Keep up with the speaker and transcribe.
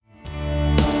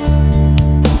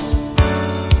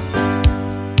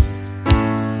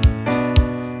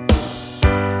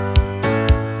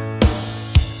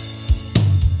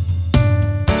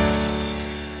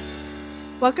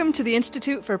Welcome to the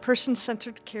Institute for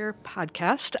Person-Centered Care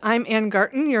podcast. I'm Ann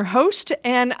Garton, your host,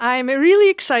 and I'm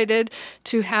really excited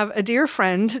to have a dear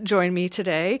friend join me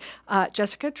today,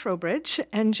 Jessica Trowbridge.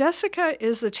 And Jessica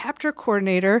is the chapter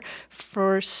coordinator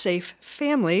for Safe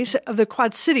Families of the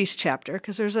Quad Cities chapter,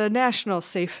 because there's a national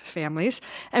Safe Families.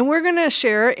 And we're going to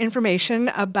share information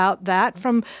about that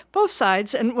from both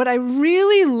sides. And what I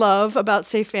really love about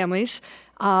Safe Families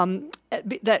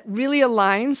that really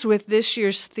aligns with this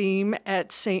year's theme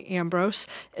at St. Ambrose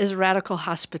is radical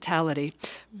hospitality.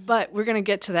 But we're going to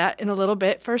get to that in a little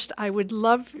bit. First, I would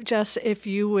love, Jess, if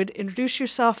you would introduce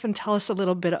yourself and tell us a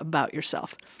little bit about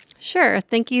yourself. Sure.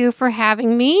 Thank you for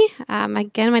having me.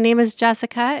 Again, my name is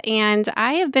Jessica, and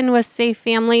I have been with Safe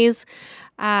Families.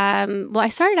 I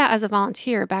started out as a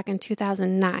volunteer back in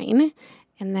 2009,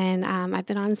 and then I've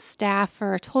been on staff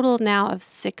for a total now of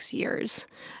 6 years.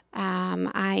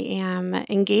 I am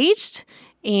engaged,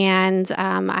 and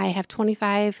I have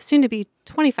 25, soon to be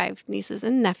 25 nieces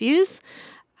and nephews.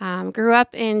 Grew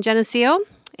up in Geneseo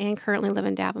and currently live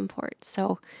in Davenport.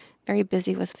 So very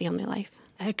busy with family life.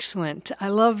 Excellent. I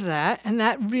love that. And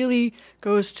that really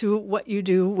goes to what you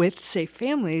do with Safe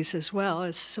Families as well,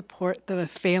 as support the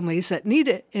families that need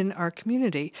it in our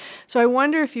community. So I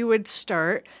wonder if you would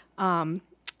start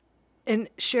and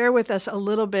share with us a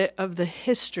little bit of the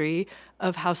history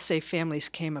of how Safe Families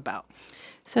came about.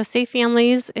 So Safe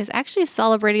Families is actually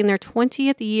celebrating their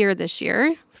 20th year this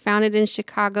year, founded in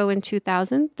Chicago in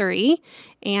 2003,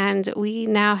 and we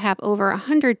now have over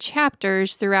 100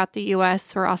 chapters throughout the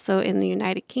U.S. We're also in the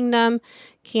United Kingdom,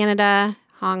 Canada,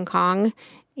 Hong Kong,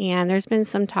 and there's been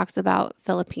some talks about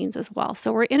Philippines as well.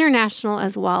 So we're international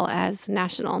as well as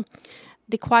national.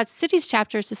 The Quad Cities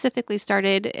chapter specifically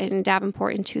started in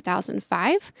Davenport in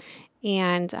 2005,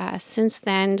 and since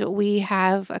then we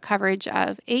have a coverage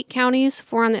of 8 counties,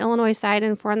 4 on the Illinois side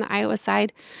and 4 on the Iowa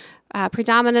side.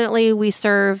 Predominantly, we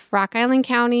serve Rock Island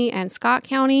County and Scott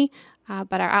County,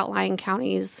 but our outlying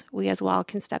counties we as well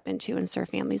can step into and serve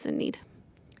families in need.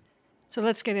 So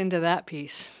let's get into that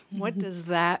piece. What does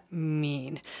that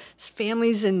mean? It's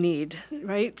families in need,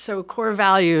 right? So core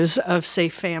values of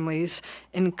Safe Families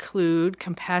include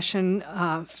compassion,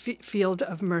 field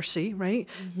of mercy, right?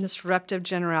 Disruptive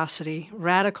generosity,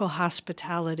 radical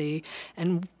hospitality,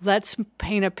 and let's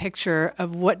paint a picture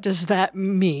of what does that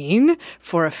mean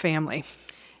for a family.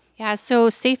 Yeah, so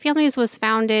Safe Families was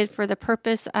founded for the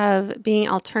purpose of being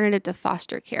alternative to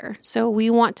foster care. So we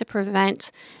want to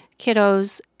prevent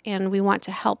kiddos and we want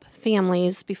to help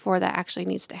families before that actually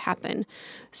needs to happen.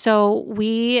 So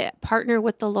we partner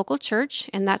with the local church,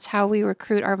 and that's how we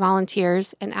recruit our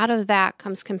volunteers. And out of that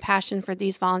comes compassion for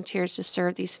these volunteers to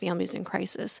serve these families in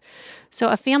crisis. So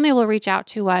a family will reach out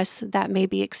to us that may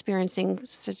be experiencing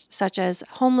such as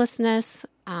homelessness,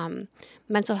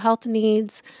 mental health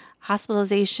needs,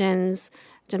 hospitalizations,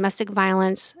 domestic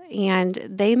violence, and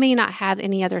they may not have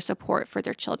any other support for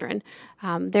their children.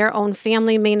 Their own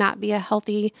family may not be a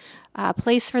healthy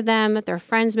place for them. Their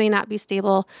friends may not be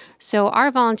stable. So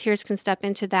our volunteers can step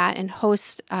into that and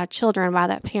host children while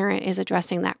that parent is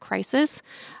addressing that crisis.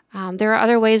 There are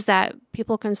other ways that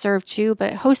people can serve too,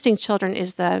 but hosting children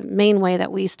is the main way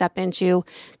that we step into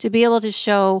to be able to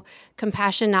show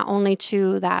compassion not only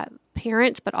to that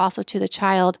parent, but also to the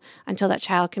child until that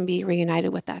child can be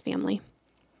reunited with that family.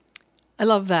 I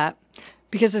love that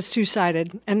because it's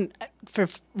two-sided. And for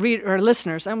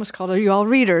listeners, I almost called you all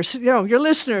readers. You're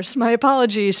listeners. My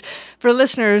apologies. For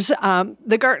listeners,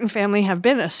 the Garton family have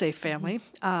been a Safe Family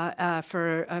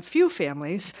for a few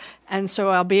families. And so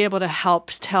I'll be able to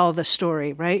help tell the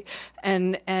story, right?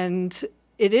 And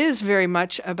it is very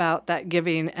much about that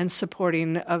giving and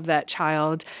supporting of that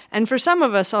child. And for some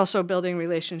of us, also building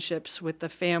relationships with the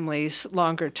families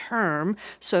longer term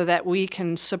so that we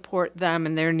can support them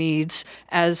and their needs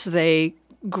as they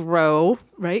grow,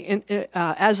 right,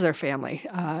 as their family.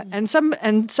 And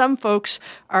some folks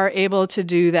are able to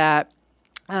do that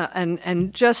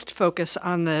and just focus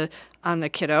on the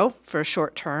kiddo for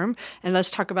short term. And let's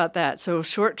talk about that. So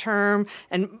short term,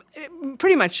 and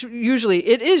pretty much usually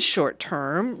it is short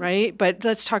term, right? But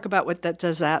let's talk about what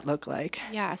does that look like?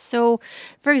 Yeah. So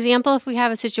for example, if we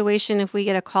have a situation, if we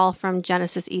get a call from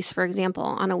Genesis East, for example,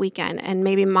 on a weekend, and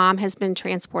maybe mom has been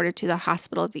transported to the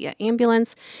hospital via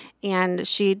ambulance and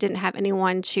she didn't have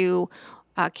anyone to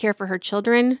care for her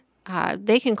children,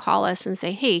 they can call us and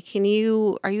say, hey,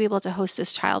 are you able to host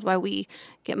this child while we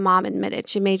get mom admitted?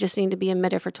 She may just need to be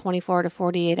admitted for 24 to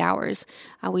 48 hours.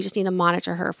 We just need to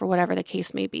monitor her for whatever the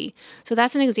case may be. So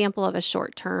that's an example of a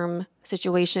short-term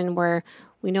situation where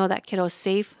we know that kiddo is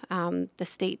safe. The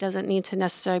state doesn't need to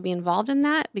necessarily be involved in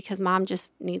that because mom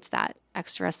just needs that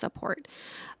extra support.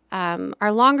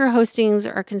 Our longer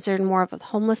hostings are considered more of a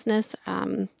homelessness.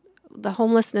 The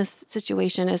homelessness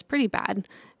situation is pretty bad,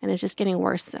 and it's just getting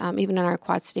worse, even in our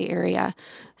Quad State area.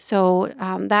 So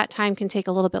that time can take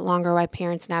a little bit longer while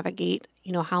parents navigate,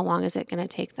 how long is it going to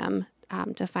take them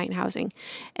to find housing.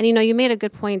 And, you made a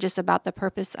good point just about the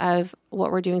purpose of what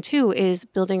we're doing too is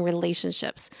building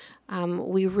relationships.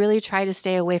 We really try to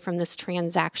stay away from this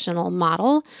transactional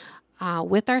model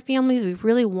with our families. We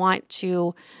really want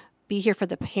to be here for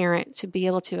the parent to be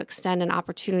able to extend an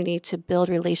opportunity to build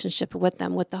relationship with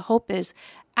them. What the hope is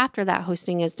after that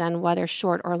hosting is done, whether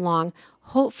short or long,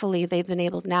 hopefully they've been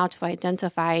able now to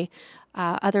identify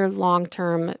other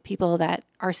long-term people that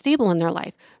are stable in their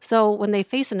life. So when they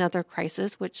face another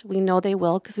crisis, which we know they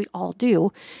will because we all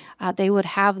do, they would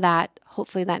have that,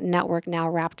 hopefully that network now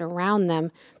wrapped around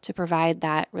them to provide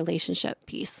that relationship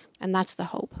piece. And that's the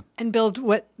hope. And build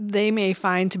what they may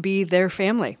find to be their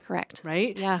family. Correct.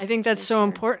 Right? Yeah. I think that's so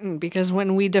important because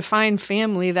when we define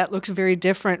family, that looks very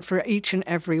different for each and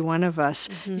every one of us.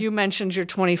 Mm-hmm. You mentioned your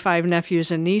 25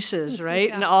 nephews and nieces, right?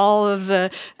 Yeah. And all of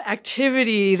the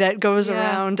activity that goes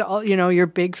around all, your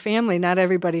big family. Not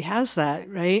everybody has that,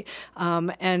 right?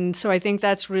 And so I think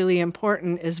that's really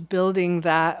important is building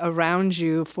that around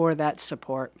you for that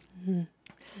support. Mm-hmm.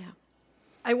 Yeah.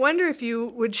 I wonder if you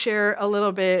would share a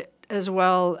little bit as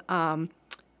well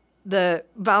the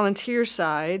volunteer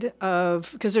side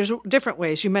of, because there's different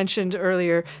ways. You mentioned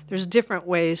earlier there's different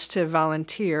ways to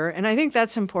volunteer, and I think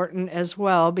that's important as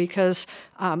well because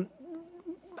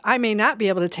I may not be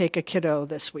able to take a kiddo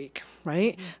this week,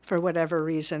 right, for whatever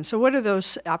reason. So what do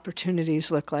those opportunities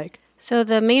look like? So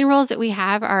the main roles that we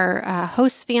have are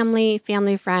host family,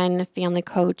 family friend, family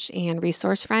coach, and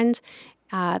resource friend.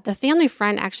 The family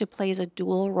friend actually plays a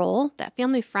dual role. That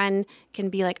family friend can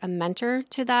be like a mentor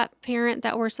to that parent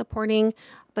that we're supporting,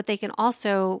 but they can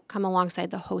also come alongside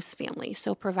the host family.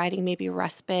 So providing maybe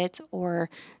respite or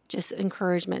just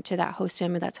encouragement to that host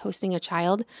family that's hosting a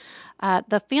child.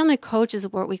 The family coach is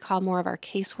what we call more of our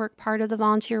casework part of the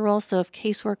volunteer role. So if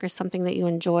casework is something that you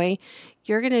enjoy,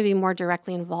 you're going to be more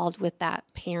directly involved with that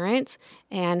parent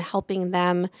and helping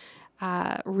them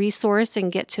resource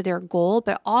and get to their goal,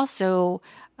 but also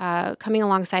coming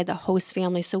alongside the host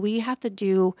family. So we have to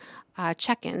do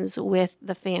check-ins with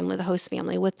the family, the host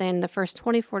family, within the first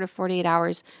 24 to 48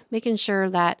 hours, making sure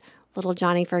that little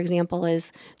Johnny, for example,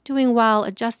 is doing well,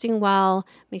 adjusting well,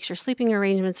 make sure sleeping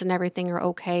arrangements and everything are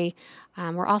okay.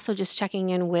 We're also just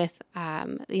checking in with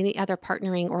any other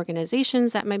partnering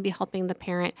organizations that might be helping the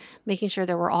parent, making sure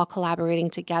that we're all collaborating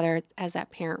together as that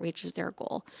parent reaches their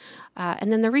goal.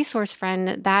 And then the resource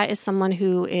friend, that is someone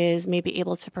who is maybe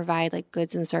able to provide like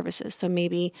goods and services. So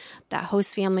maybe that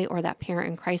host family or that parent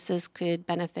in crisis could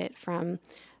benefit from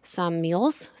some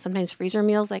meals, sometimes freezer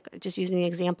meals, like just using the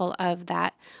example of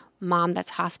that mom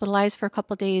that's hospitalized for a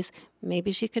couple of days,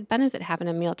 maybe she could benefit having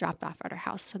a meal dropped off at her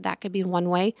house. So that could be one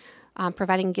way.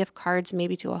 Providing gift cards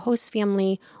maybe to a host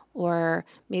family or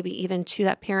maybe even to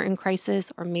that parent in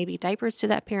crisis or maybe diapers to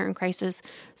that parent in crisis.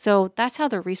 So that's how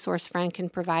the resource friend can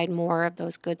provide more of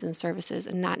those goods and services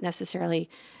and not necessarily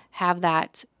have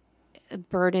that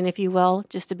burden, if you will,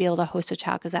 just to be able to host a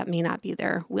child because that may not be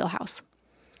their wheelhouse.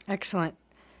 Excellent.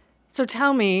 So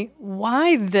tell me,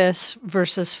 why this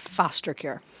versus foster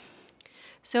care?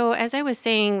 So as I was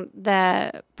saying,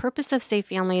 the purpose of Safe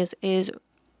Families is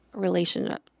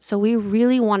relationship. So we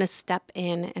really want to step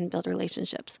in and build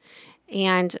relationships.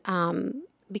 And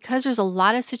because there's a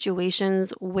lot of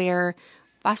situations where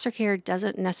foster care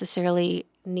doesn't necessarily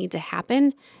need to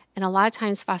happen, and a lot of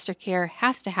times foster care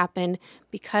has to happen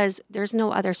because there's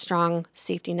no other strong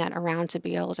safety net around to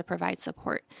be able to provide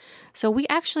support. So we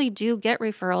actually do get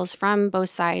referrals from both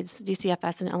sides,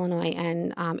 DCFS in Illinois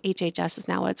and HHS is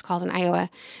now what it's called in Iowa,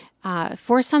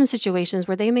 for some situations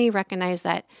where they may recognize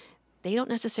that they don't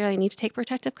necessarily need to take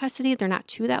protective custody. They're not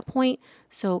to that point.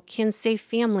 So can Safe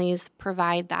Families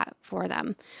provide that for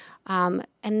them? And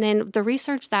then the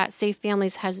research that Safe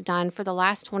Families has done for the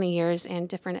last 20 years and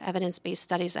different evidence-based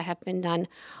studies that have been done,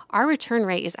 our return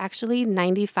rate is actually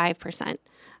 95%.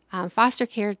 Foster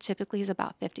care typically is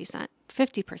about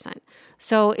 50%.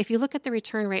 So if you look at the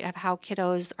return rate of how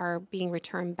kiddos are being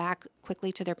returned back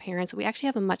quickly to their parents, we actually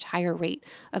have a much higher rate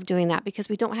of doing that because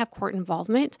we don't have court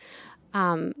involvement.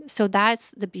 So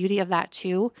that's the beauty of that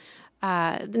too.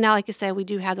 Now, like I said, we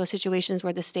do have those situations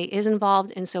where the state is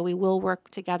involved, and so we will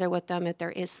work together with them if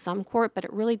there is some court, but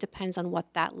it really depends on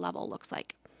what that level looks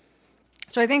like.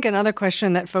 So I think another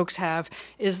question that folks have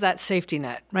is that safety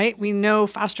net, right? We know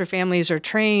foster families are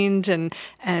trained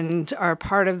and are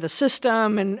part of the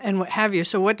system and what have you.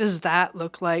 So what does that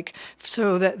look like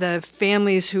so that the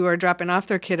families who are dropping off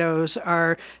their kiddos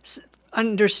are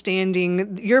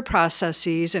understanding your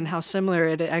processes and how similar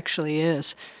it actually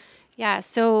is. Yeah,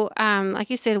 so like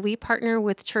you said, we partner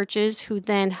with churches who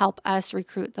then help us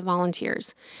recruit the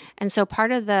volunteers. And so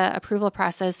part of the approval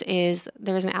process is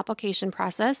there's an application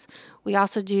process. We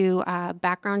also do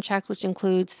background checks, which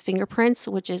includes fingerprints,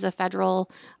 which is a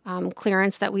federal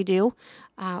clearance that we do.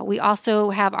 We also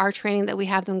have our training that we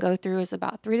have them go through is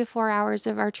about 3 to 4 hours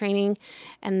of our training.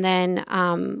 And then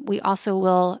we also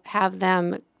will have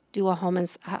them do a home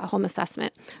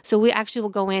assessment. So we actually will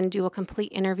go in and do a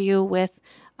complete interview with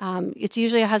it's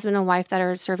usually a husband and wife that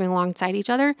are serving alongside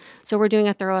each other. So we're doing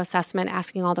a thorough assessment,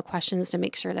 asking all the questions to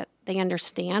make sure that they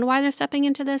understand why they're stepping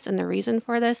into this and the reason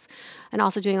for this, and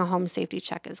also doing a home safety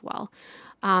check as well.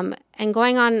 And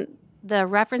going on the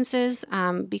references,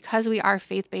 because we are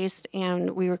faith-based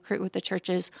and we recruit with the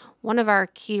churches, one of our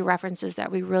key references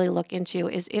that we really look into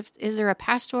is there a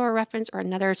pastoral reference or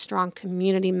another strong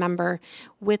community member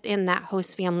within that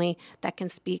host family that can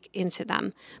speak into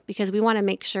them, because we want to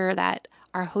make sure that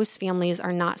our host families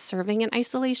are not serving in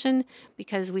isolation,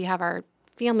 because we have our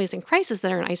families in crisis that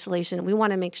are in isolation. We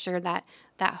want to make sure that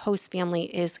that host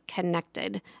family is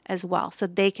connected as well, so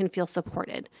they can feel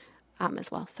supported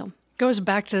as well. So goes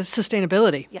back to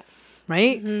sustainability. Yeah.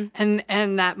 Right? Mm-hmm.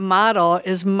 And that model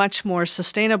is much more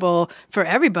sustainable for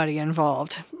everybody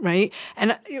involved, right?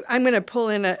 And I'm going to pull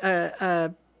in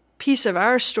a piece of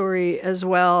our story as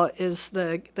well, is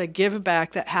the give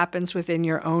back that happens within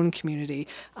your own community.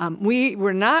 We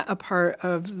were not a part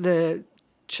of the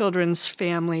children's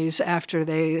families after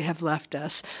they have left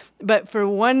us. But for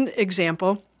one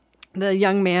example, the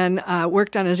young man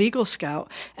worked on his Eagle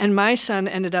Scout, and my son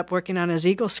ended up working on his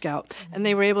Eagle Scout, and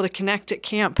they were able to connect at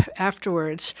camp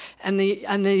afterwards. And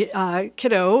the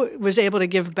kiddo was able to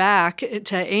give back to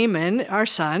Eamon, our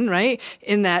son, right,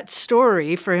 in that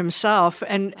story for himself.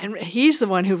 And he's the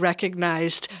one who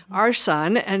recognized our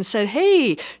son and said,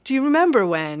 "Hey, do you remember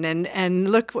when? And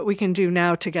look what we can do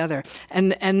now together."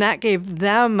 And that gave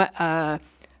them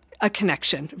a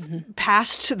connection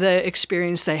past the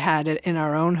experience they had in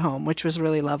our own home, which was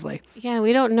really lovely. Yeah,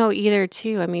 we don't know either,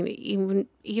 too. I mean,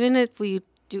 even if we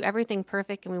do everything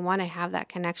perfect and we want to have that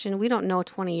connection, we don't know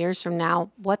 20 years from now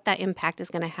what that impact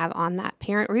is going to have on that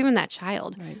parent or even that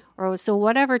child. Right. Or so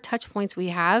whatever touch points we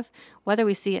have, whether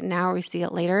we see it now or we see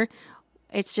it later,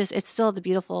 it's still the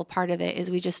beautiful part of it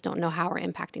is we just don't know how we're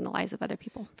impacting the lives of other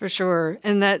people. For sure.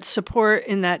 And that support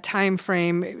in that time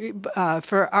frame,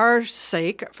 for our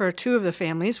sake, for two of the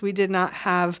families, we did not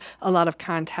have a lot of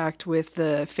contact with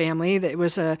the family. It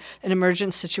was an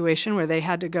emergent situation where they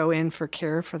had to go in for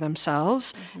care for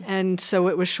themselves. Mm-hmm. And so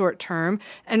it was short term.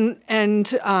 And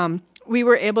we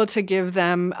were able to give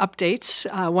them updates.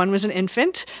 One was an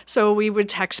infant, so we would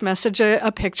text message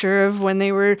a picture of when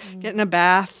they were getting a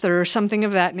bath or something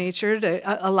of that nature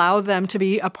to allow them to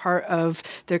be a part of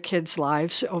their kids'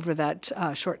 lives over that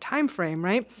short time frame,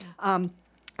 right? Yeah.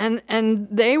 And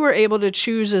they were able to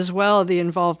choose as well the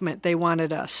involvement they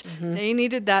wanted us. Mm-hmm. They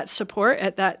needed that support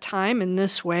at that time in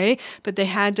this way, but they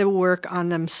had to work on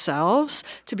themselves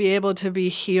to be able to be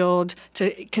healed,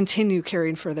 to continue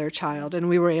caring for their child. And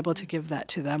we were able to give that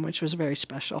to them, which was very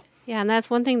special. Yeah, and that's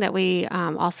one thing that we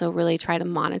also really try to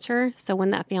monitor. So when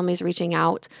that family is reaching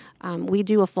out, we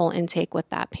do a full intake with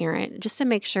that parent just to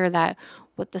make sure that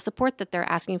what the support that they're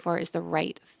asking for is the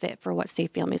right fit for what Safe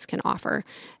Families can offer.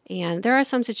 And there are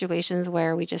some situations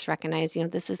where we just recognize,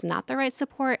 this is not the right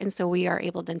support, and so we are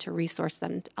able then to resource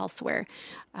them elsewhere.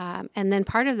 And then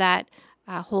part of that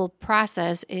whole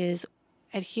process is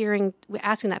asking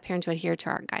that parent to adhere to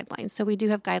our guidelines. So we do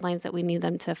have guidelines that we need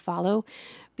them to follow,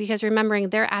 because remembering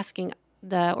they're asking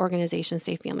the organization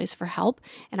Safe Families for help,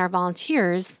 and our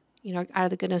volunteers, out of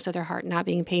the goodness of their heart, not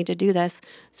being paid to do this.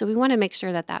 So we want to make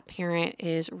sure that that parent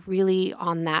is really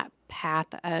on that path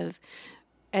of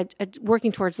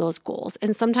working towards those goals.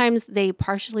 And sometimes they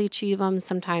partially achieve them,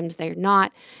 sometimes they're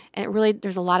not. And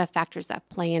there's a lot of factors that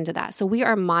play into that. So we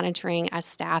are monitoring as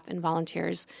staff and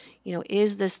volunteers,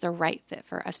 is this the right fit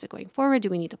for us to going forward? Do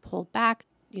we need to pull back?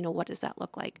 What does that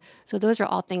look like? So those are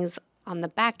all things on the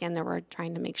back end that we're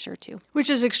trying to make sure too.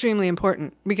 Which is extremely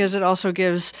important, because it also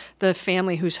gives the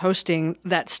family who's hosting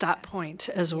that stop point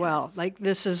as well. Like,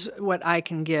 this is what I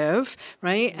can give,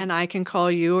 right? And I can call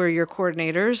you or your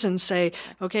coordinators and say,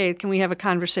 okay, can we have a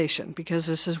conversation? Because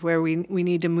this is where we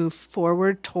need to move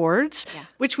forward towards,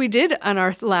 which we did on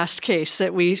our last case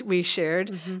that we shared.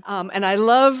 Mm-hmm. And I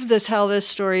love to tell this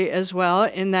story as well,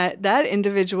 in that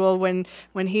individual,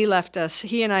 when he left us,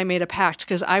 he and I made a pact,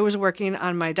 because I was working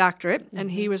on my doctorate it,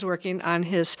 and he was working on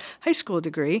his high school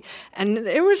degree, and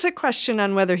there was a question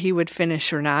on whether he would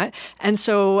finish or not. And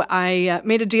so I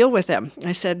made a deal with him.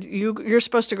 I said, you're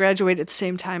supposed to graduate at the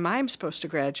same time I'm supposed to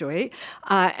graduate.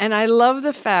 And I love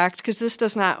the fact, because this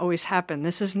does not always happen.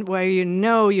 This is where you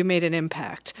know you made an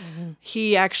impact.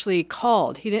 He actually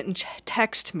called. He didn't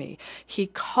text me. He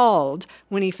called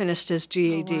when he finished his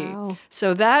GED. Oh, wow.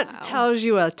 So that tells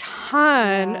you a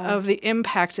ton of the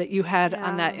impact that you had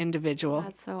on that individual.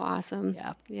 That's so awesome.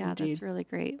 Yeah, indeed. That's really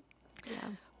great. Yeah.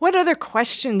 What other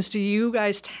questions do you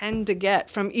guys tend to get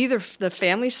from either the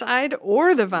family side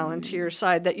or the volunteer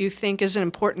side that you think is an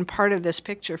important part of this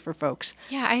picture for folks?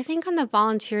 Yeah, I think on the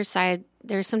volunteer side,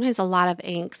 there's sometimes a lot of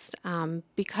angst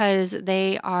because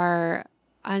they are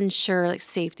unsure, like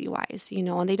safety-wise,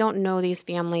 and they don't know these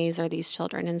families or these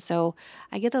children. And so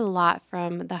I get a lot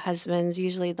from the husbands.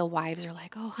 Usually the wives are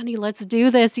like, "Oh, honey, let's do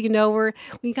this.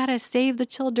 We got to save the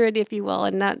children, if you will."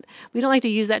 And that, we don't like to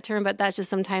use that term, but that's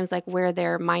just sometimes like where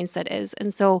their mindset is.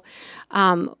 And so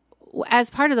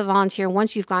as part of the volunteer,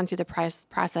 once you've gone through the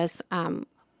process,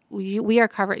 you are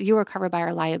covered by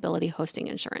our liability hosting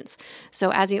insurance.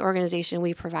 So as the organization,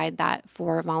 we provide that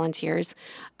for volunteers.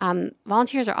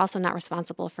 Volunteers are also not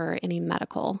responsible for any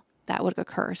medical that would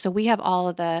occur. So we have all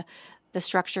of the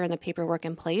structure and the paperwork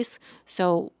in place.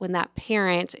 So when that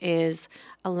parent is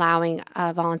allowing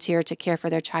a volunteer to care for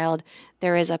their child,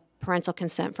 there is a parental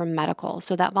consent for medical.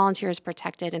 So that volunteer is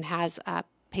protected and has a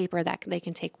paper that they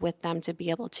can take with them to be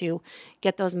able to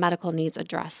get those medical needs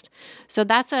addressed. So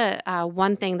that's a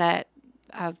one thing that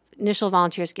initial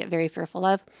volunteers get very fearful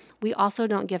of. We also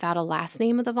don't give out a last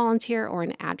name of the volunteer or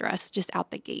an address just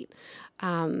out the gate,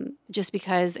 just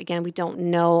because, again, we don't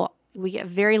know. We get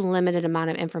very limited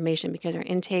amount of information because our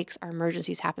intakes, our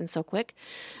emergencies happen so quick.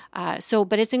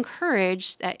 But it's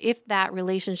encouraged that if that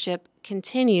relationship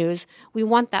continues, we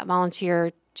want that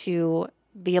volunteer to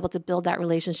be able to build that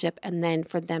relationship and then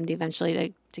for them to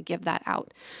eventually to give that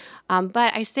out.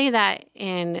 But I say that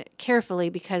in carefully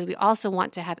because we also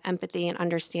want to have empathy and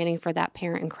understanding for that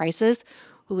parent in crisis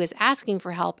who is asking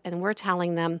for help, and we're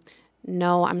telling them,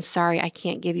 "No, I'm sorry, I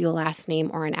can't give you a last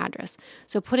name or an address."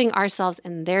 So putting ourselves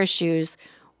in their shoes,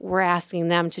 we're asking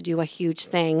them to do a huge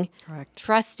thing. Correct.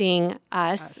 Trusting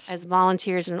us as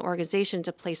volunteers in an organization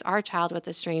to place our child with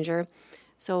a stranger.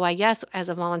 So I guess as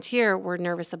a volunteer, we're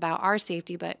nervous about our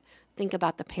safety, but think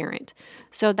about the parent.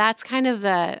 So that's kind of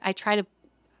I try to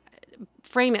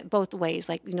frame it both ways,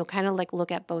 kind of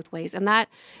look at both ways. And that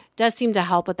does seem to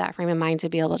help with that frame of mind to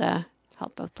be able to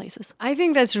help both places. I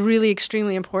think that's really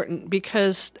extremely important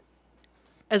because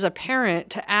as a parent,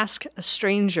 to ask a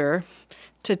stranger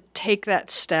to take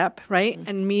that step, right,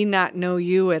 and me not know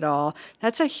you at all,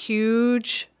 that's a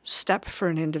huge step for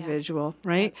an individual,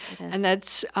 right? Yeah, it is. And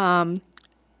that's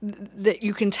that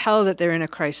you can tell that they're in a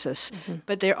crisis,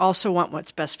 but they also want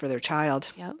what's best for their child.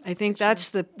 Yep, I think that's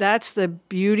the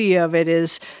beauty of it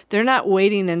is they're not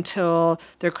waiting until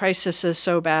their crisis is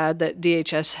so bad that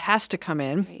DHS has to come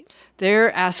in. Right.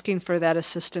 They're asking for that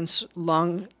assistance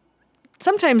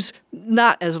sometimes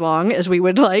not as long as we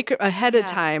would like ahead of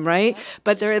time, right?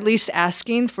 But they're at least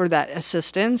asking for that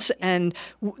assistance, and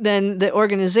then the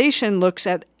organization looks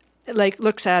at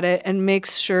it and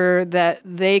makes sure that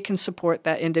they can support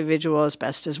that individual as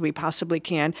best as we possibly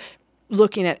can,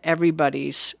 looking at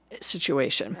everybody's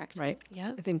situation. Correct. Right?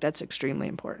 Yep. I think that's extremely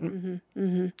important.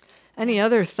 Any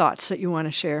other thoughts that you want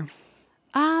to share?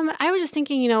 I was just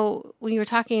thinking, when you were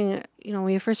talking, when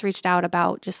you first reached out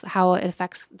about just how it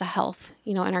affects the health,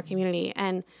 in our community,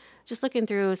 and just looking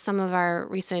through some of our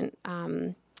recent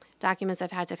documents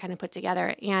I've had to kind of put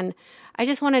together. And I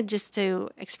just wanted to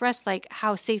express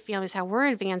how Safe Families, how we're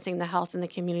advancing the health in the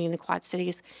community in the Quad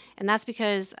Cities. And that's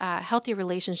because healthy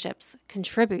relationships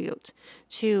contribute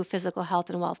to physical health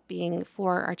and well-being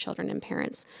for our children and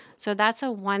parents. So that's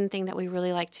one thing that we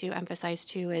really like to emphasize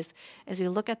too, is as we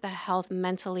look at the health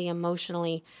mentally,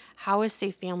 emotionally, how is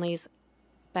Safe Families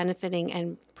benefiting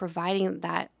and providing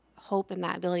that hope and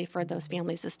that ability for those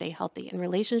families to stay healthy. And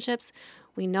relationships,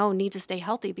 we know, need to stay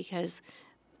healthy because,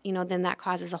 then that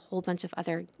causes a whole bunch of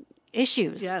other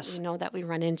issues, that we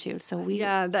run into. So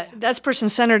that's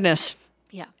person-centeredness.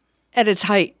 Yeah. At its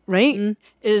height, right?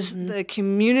 Is the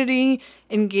community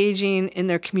engaging in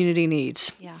their community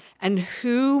needs. Yeah. And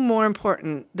who more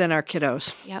important than our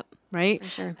kiddos? Yep. Right? For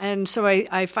sure. And so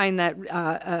I find that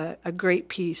a great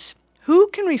piece. Who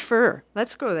can refer?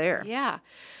 Let's go there. Yeah.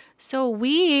 So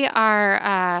we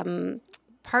are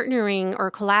partnering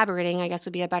or collaborating, I guess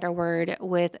would be a better word,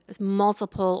 with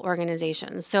multiple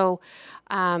organizations. So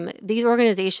these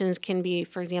organizations can be,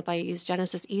 for example, I use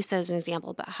Genesis East as an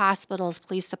example, but hospitals,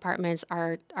 police departments,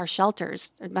 our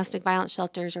shelters, our domestic violence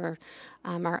shelters, or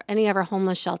any of our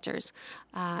homeless shelters,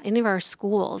 any of our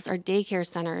schools, our daycare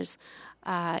centers,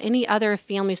 any other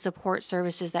family support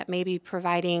services that may be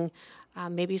providing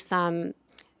maybe some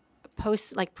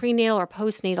prenatal or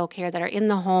postnatal care that are in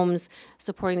the homes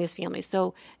supporting these families.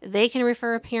 So they can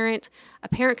refer a parent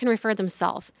can refer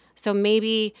themselves. So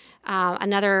maybe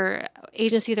another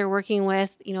agency they're working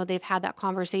with, they've had that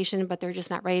conversation, but they're just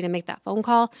not ready to make that phone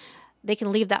call. They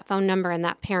can leave that phone number and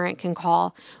that parent can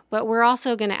call. But we're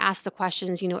also going to ask the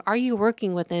questions, are you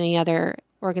working with any other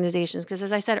organizations? Because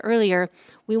as I said earlier,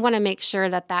 we want to make sure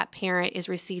that that parent is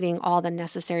receiving all the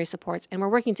necessary supports, and we're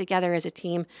working together as a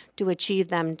team to achieve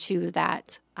them to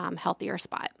that healthier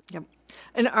spot. Yep.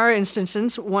 In our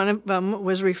instances, one of them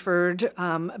was referred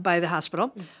by the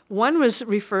hospital. One was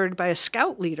referred by a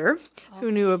scout leader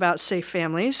who knew about Safe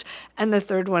Families, and the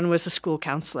third one was a school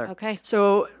counselor. Okay.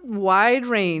 So wide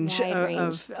range.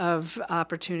 Of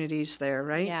opportunities there,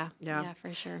 right? Yeah,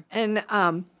 for sure. And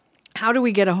how do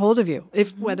we get a hold of you?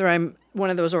 Whether I'm one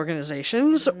of those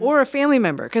organizations or a family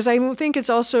member, because I think it's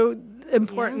also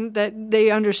important that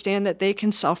they understand that they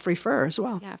can self-refer as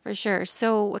well. Yeah, for sure.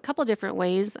 So a couple different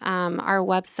ways. Our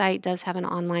website does have an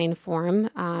online form.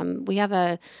 We have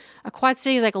a Quad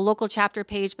Cities, like a local chapter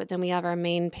page, but then we have our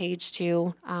main page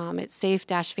too. It's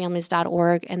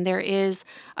safe-families.org, and there is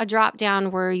a drop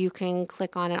down where you can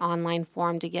click on an online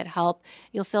form to get help.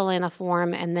 You'll fill in a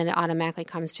form, and then it automatically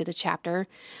comes to the chapter.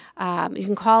 You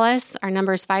can call us. Our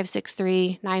number is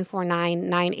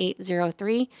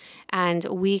 563-949-9803, and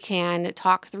we can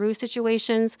talk through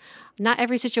situations. Not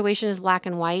every situation is black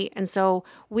and white, and so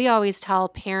we always tell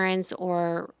parents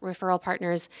or referral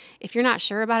partners, if you're not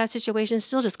sure about a situation,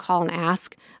 still just call and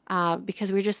ask,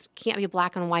 because we just can't be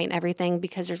black and white in everything,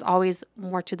 because there's always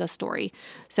more to the story.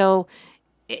 So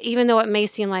even though it may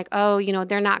seem like,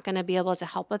 they're not going to be able to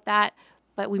help with that,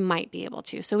 but we might be able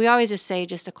to. So we always just say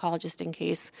just a call just in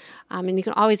case. And you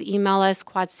can always email us,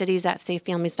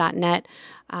 quadcities@safefamilies.net,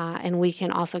 and we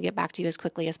can also get back to you as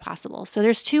quickly as possible. So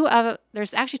there's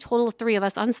actually a total of 3 of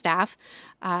us on staff.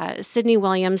 Sydney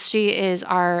Williams, she is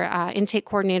our intake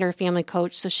coordinator, family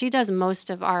coach. So she does most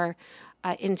of our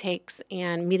intakes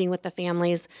and meeting with the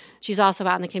families. She's also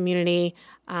out in the community,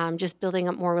 just building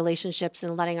up more relationships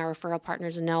and letting our referral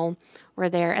partners know we're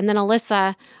there. And then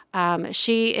Alyssa,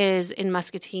 she is in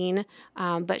Muscatine,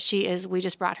 but we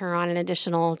just brought her on an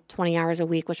additional 20 hours a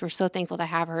week, which we're so thankful to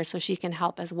have her, so she can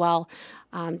help as well,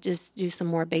 just do some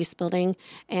more base building.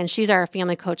 And she's our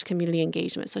family coach community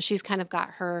engagement. So she's kind of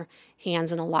got her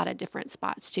hands in a lot of different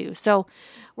spots too. So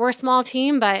we're a small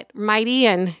team, but mighty,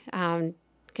 and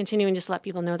continuing just to let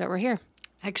people know that we're here.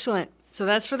 Excellent. So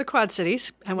that's for the Quad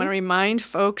Cities. I want to remind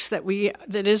folks that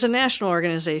that is a national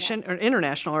organization, or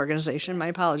international organization, my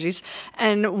apologies,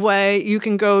 and you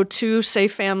can go to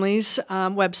Safe Families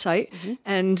website,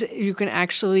 and you can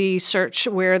actually search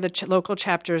where the local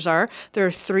chapters are. There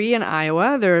are 3 in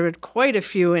Iowa. There are quite a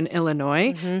few in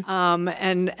Illinois,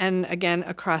 and again,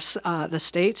 across the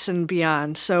states and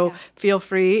beyond. So feel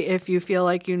free, if you feel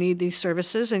like you need these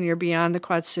services and you're beyond the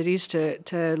Quad Cities,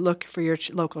 to look for your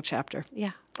local chapter.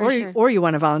 Yeah. Or you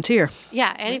want to volunteer.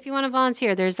 Yeah, and if you want to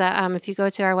volunteer, there's if you go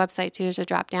to our website too, there's a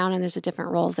drop down, and there's a different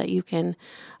roles that you can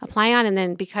apply on. And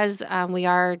then because we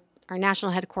are our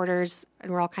national headquarters,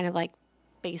 and we're all kind of like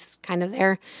based kind of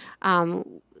there,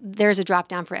 there's a drop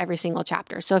down for every single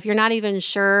chapter. So if you're not even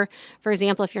sure, for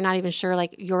example,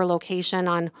 like your location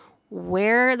on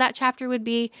where that chapter would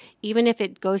be, even if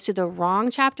it goes to the wrong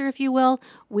chapter, if you will,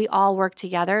 we all work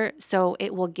together so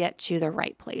it will get to the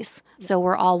right place. Yeah. So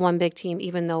we're all one big team,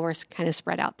 even though we're kind of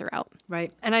spread out throughout.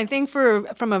 Right. And I think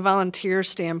from a volunteer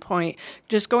standpoint,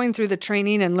 just going through the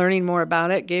training and learning more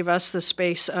about it gave us the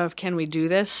space of, can we do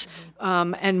this?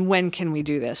 And when can we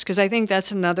do this? Because I think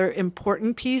that's another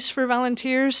important piece for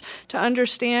volunteers to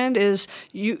understand is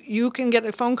you can get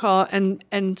a phone call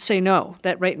and say no,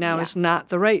 that right now is not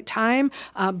the right time,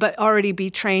 but already be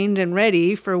trained and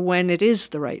ready for when it is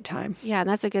the right time. Yeah, and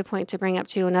that's a good point to bring up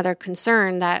too. Another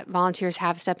concern that volunteers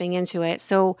have stepping into it.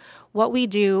 So what we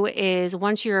do is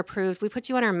once you're approved, we put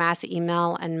you on our mass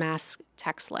email and mass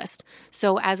text list.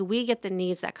 So as we get the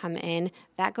needs that come in,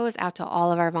 that goes out to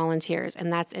all of our volunteers,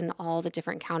 and that's in all the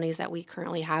different counties that we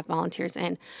currently have volunteers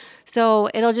in. So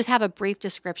it'll just have a brief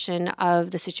description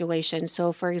of the situation.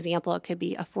 So for example, it could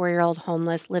be a 4-year-old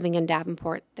homeless living in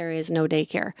Davenport. There is no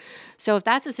daycare. So if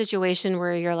that's a situation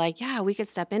where you're like, yeah, we could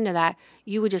step into that,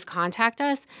 you would just contact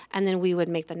us, and then we would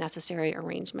make the necessary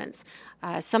arrangements.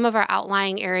 Some of our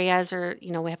outlying areas are,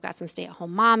 we have got some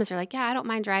stay-at-home moms who are like, yeah, I don't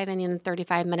mind driving in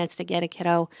 35 minutes to get a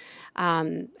kiddo.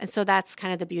 And so that's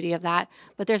kind of the beauty of that.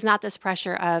 But there's not this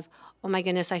pressure of, oh my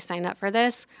goodness, I signed up for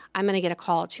this. I'm going to get a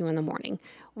call at 2 a.m.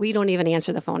 We don't even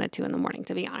answer the phone at 2 a.m,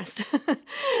 to be honest.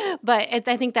 But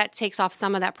I think that takes off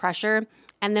some of that pressure.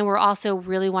 And then we're also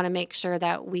really want to make sure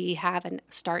that we have a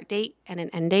start date and an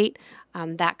end date.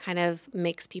 That kind of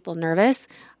makes people nervous,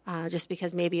 just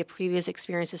because maybe a previous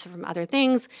experiences from other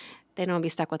things, they don't want to be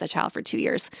stuck with a child for 2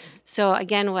 years. So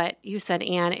again, what you said,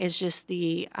 Anne, is just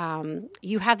you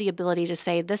have the ability to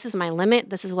say, this is my limit,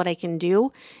 this is what I can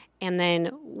do. And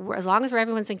then as long as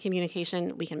everyone's in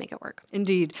communication, we can make it work.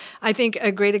 Indeed. I think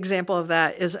a great example of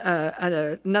that is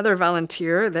another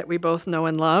volunteer that we both know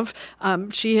and love.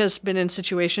 She has been in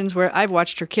situations where I've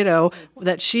watched her kiddo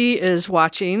that she is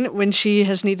watching when she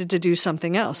has needed to do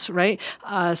something else, right?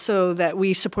 So that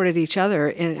we supported each other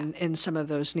in some of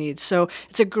those needs. So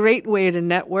it's a great way to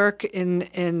network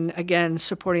in again,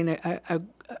 supporting a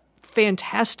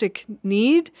fantastic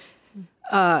need.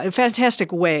 A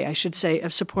fantastic way, I should say,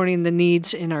 of supporting the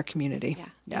needs in our community.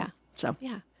 Yeah.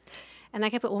 And I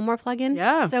can put one more plug in?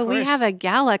 Yeah, So we have a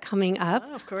gala coming up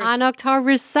on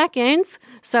October 2nd.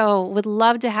 So would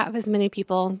love to have as many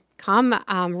people come.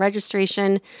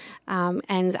 Registration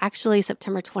ends actually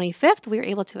September 25th. We were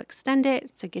able to extend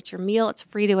it to get your meal. It's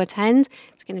free to attend.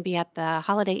 It's going to be at the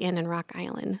Holiday Inn in Rock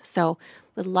Island. So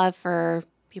would love for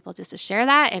people just to share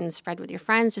that and spread with your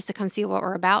friends, just to come see what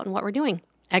we're about and what we're doing.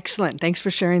 Excellent. Thanks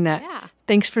for sharing that. Yeah.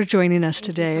 Thanks for joining us Thank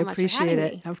today. you so much for Appreciate having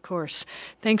it. me. Of course.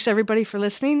 Thanks, everybody, for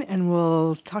listening, and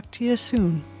we'll talk to you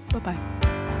soon. Bye-bye.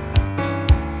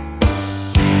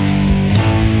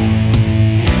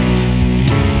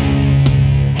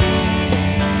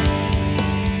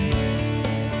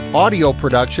 Audio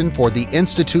production for the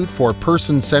Institute for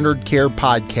Person-Centered Care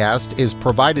podcast is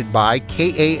provided by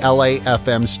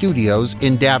KALA-FM Studios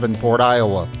in Davenport,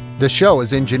 Iowa. The show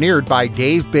is engineered by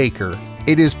Dave Baker.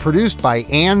 It is produced by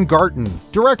Ann Garton,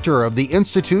 Director of the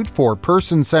Institute for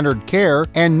Person-Centered Care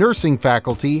and Nursing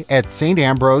Faculty at St.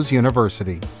 Ambrose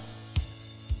University.